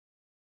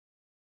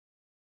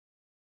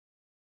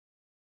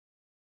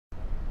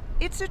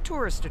It's a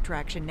tourist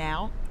attraction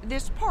now,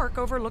 this park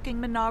overlooking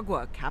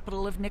Managua,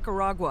 capital of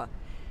Nicaragua,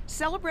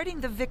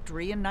 celebrating the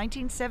victory in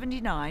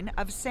 1979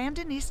 of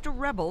Sandinista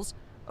rebels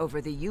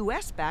over the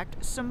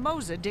U.S.-backed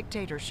Somoza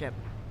dictatorship.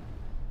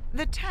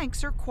 The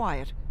tanks are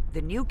quiet.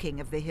 The new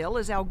king of the hill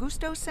is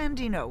Augusto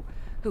Sandino,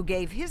 who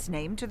gave his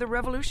name to the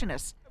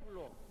revolutionists.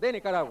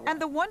 And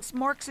the once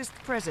Marxist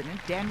president,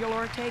 Daniel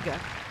Ortega,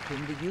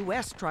 whom the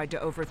U.S. tried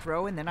to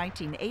overthrow in the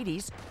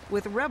 1980s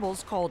with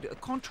rebels called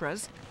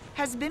Contras,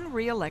 has been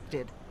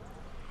re-elected.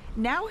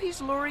 Now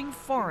he's luring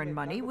foreign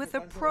money with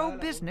a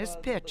pro-business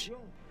pitch.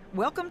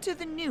 Welcome to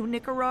the new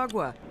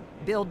Nicaragua,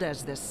 billed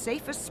as the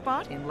safest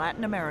spot in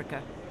Latin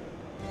America.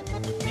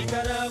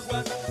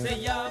 Nicaragua se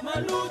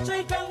llama lucha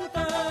y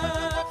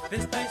canta, te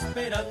está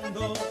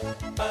esperando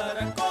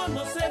para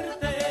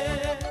conocerte.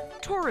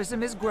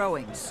 Tourism is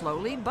growing,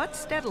 slowly but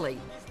steadily,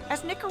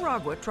 as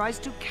Nicaragua tries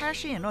to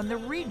cash in on the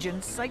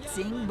region's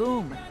sightseeing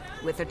boom,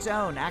 with its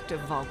own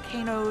active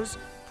volcanoes,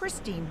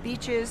 pristine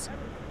beaches,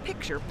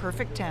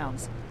 picture-perfect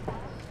towns.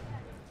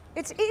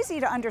 It's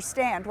easy to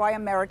understand why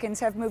Americans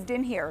have moved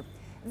in here.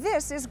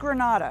 This is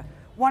Granada,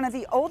 one of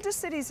the oldest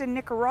cities in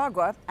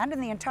Nicaragua and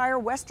in the entire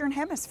Western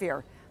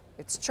Hemisphere.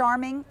 It's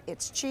charming,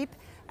 it's cheap,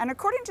 and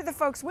according to the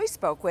folks we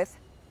spoke with,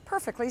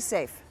 perfectly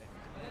safe.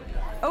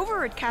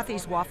 Over at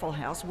Kathy's Waffle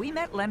House, we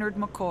met Leonard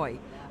McCoy,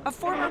 a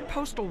former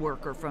postal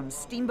worker from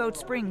Steamboat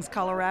Springs,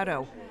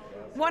 Colorado,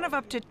 one of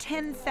up to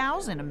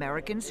 10,000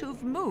 Americans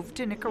who've moved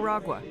to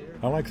Nicaragua.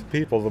 I like the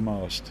people the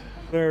most.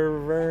 They're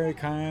very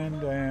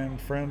kind and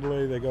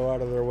friendly. They go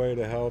out of their way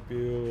to help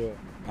you.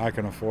 I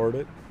can afford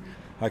it.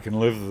 I can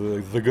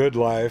live the good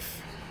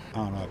life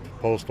on a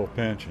postal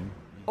pension.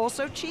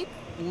 Also cheap,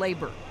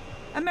 labor.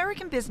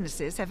 American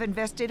businesses have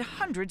invested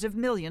hundreds of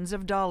millions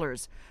of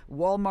dollars.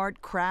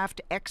 Walmart, Kraft,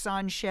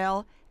 Exxon,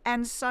 Shell,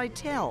 and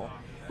Cytel,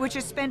 which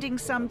is spending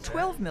some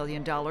 $12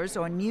 million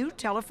on new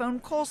telephone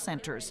call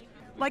centers,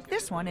 like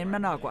this one in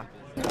Managua.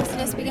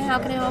 Speaking, how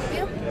can I help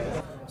you?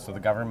 So the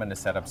government has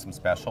set up some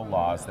special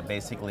laws that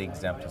basically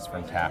exempt us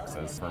from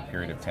taxes for a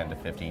period of 10 to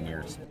 15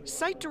 years.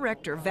 Site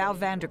director Val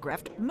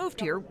Vandergraft moved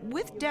here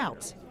with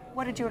doubts.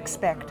 What did you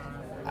expect?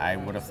 I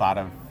would have thought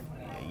of,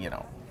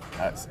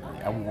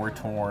 a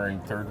war-torn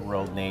third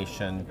world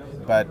nation,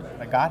 but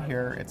I got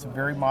here. It's a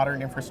very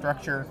modern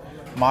infrastructure,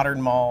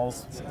 modern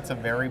malls. It's a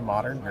very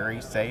modern,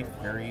 very safe,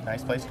 very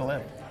nice place to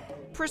live.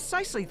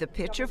 Precisely the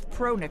pitch of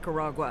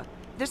Pro-Nicaragua,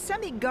 the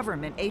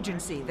semi-government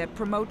agency that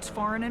promotes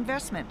foreign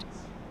investment.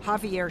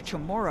 Javier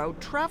Chamorro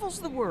travels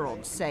the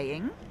world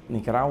saying,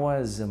 Nicaragua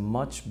is a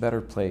much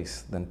better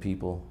place than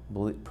people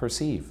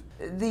perceive.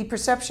 The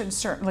perception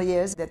certainly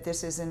is that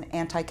this is an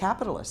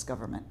anti-capitalist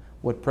government.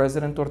 What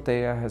President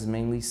Ortega has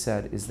mainly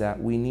said is that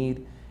we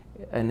need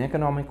an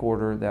economic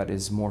order that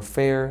is more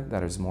fair,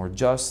 that is more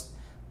just,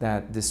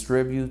 that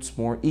distributes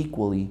more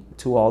equally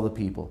to all the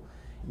people.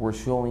 We're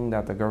showing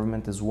that the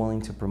government is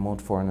willing to promote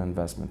foreign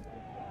investment.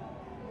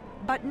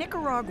 But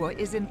Nicaragua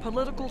is in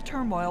political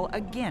turmoil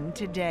again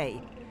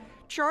today.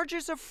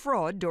 Charges of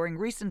fraud during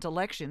recent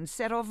elections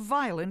set off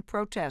violent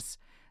protests.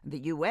 The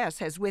U.S.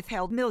 has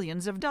withheld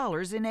millions of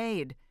dollars in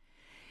aid.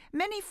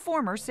 Many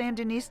former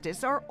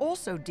Sandinistas are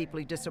also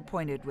deeply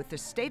disappointed with the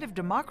state of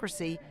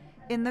democracy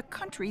in the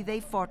country they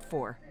fought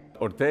for.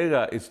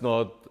 Ortega is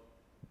not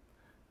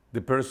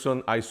the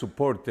person I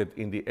supported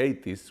in the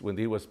 80s when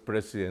he was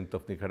president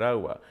of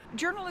Nicaragua.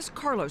 Journalist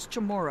Carlos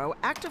Chamorro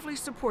actively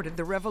supported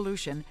the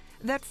revolution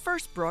that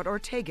first brought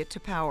Ortega to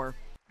power.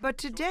 But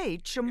today,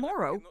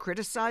 Chamorro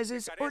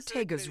criticizes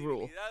Ortega's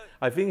rule.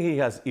 I think he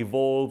has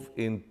evolved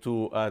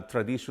into a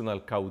traditional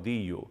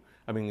caudillo.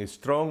 I mean, a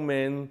strong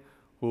man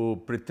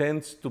who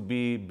pretends to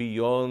be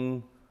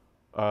beyond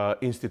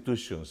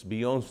institutions,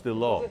 beyond the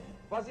law.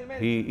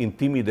 He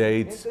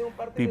intimidates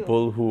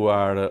people who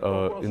are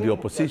in the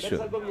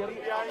opposition.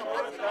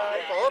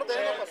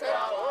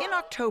 In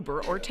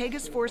October,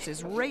 Ortega's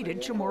forces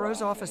raided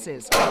Chamorro's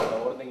offices,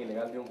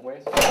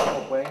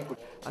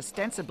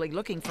 ostensibly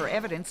looking for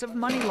evidence of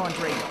money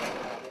laundering.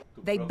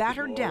 They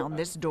battered down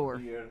this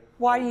door.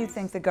 Why do you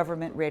think the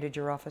government raided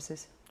your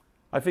offices?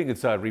 I think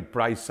it's a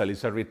reprisal,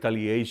 it's a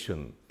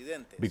retaliation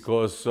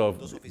because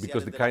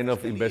the kind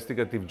of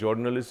investigative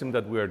journalism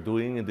that we are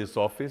doing in this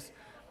office.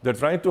 They're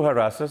trying to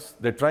harass us,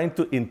 they're trying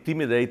to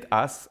intimidate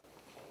us.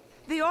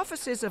 The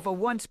offices of a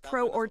once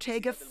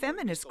pro-Ortega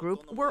feminist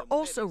group were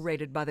also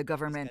raided by the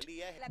government.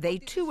 They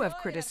too have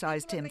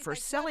criticized him for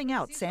selling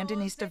out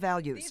Sandinista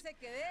values.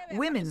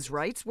 Women's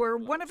rights were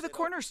one of the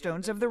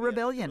cornerstones of the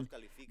rebellion,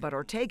 but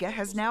Ortega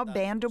has now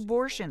banned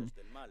abortion,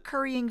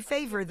 currying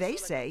favor, they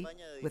say,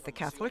 with the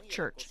Catholic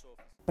Church.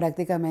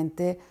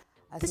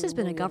 This has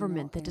been a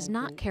government that does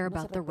not care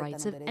about the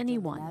rights of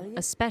anyone,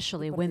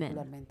 especially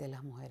women.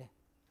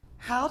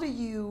 How do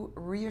you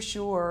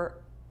reassure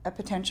a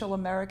potential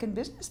American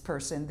business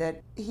person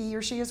that he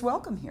or she is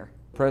welcome here?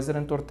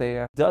 President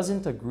Ortega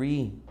doesn't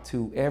agree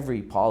to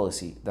every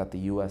policy that the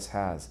U.S.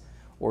 has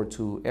or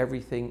to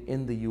everything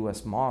in the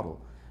U.S.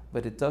 model,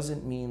 but it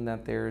doesn't mean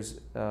that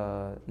there's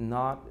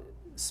not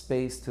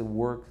space to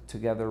work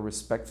together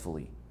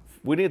respectfully.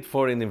 We need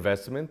foreign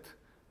investment,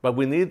 But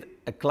we need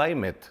a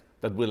climate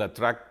that will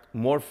attract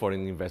more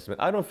foreign investment.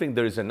 I don't think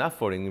there is enough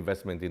foreign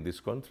investment in this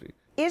country.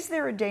 Is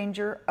there a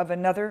danger of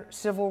another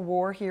civil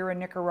war here in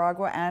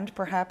Nicaragua and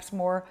perhaps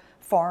more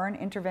foreign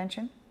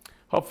intervention?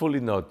 Hopefully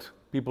not.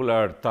 People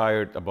are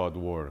tired about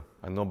war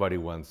and nobody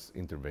wants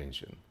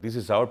intervention. This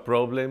is our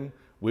problem.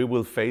 We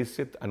will face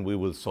it and we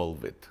will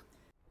solve it.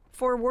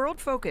 For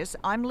Worldfocus,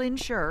 I'm Lynn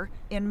Sherr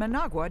in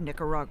Managua,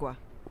 Nicaragua.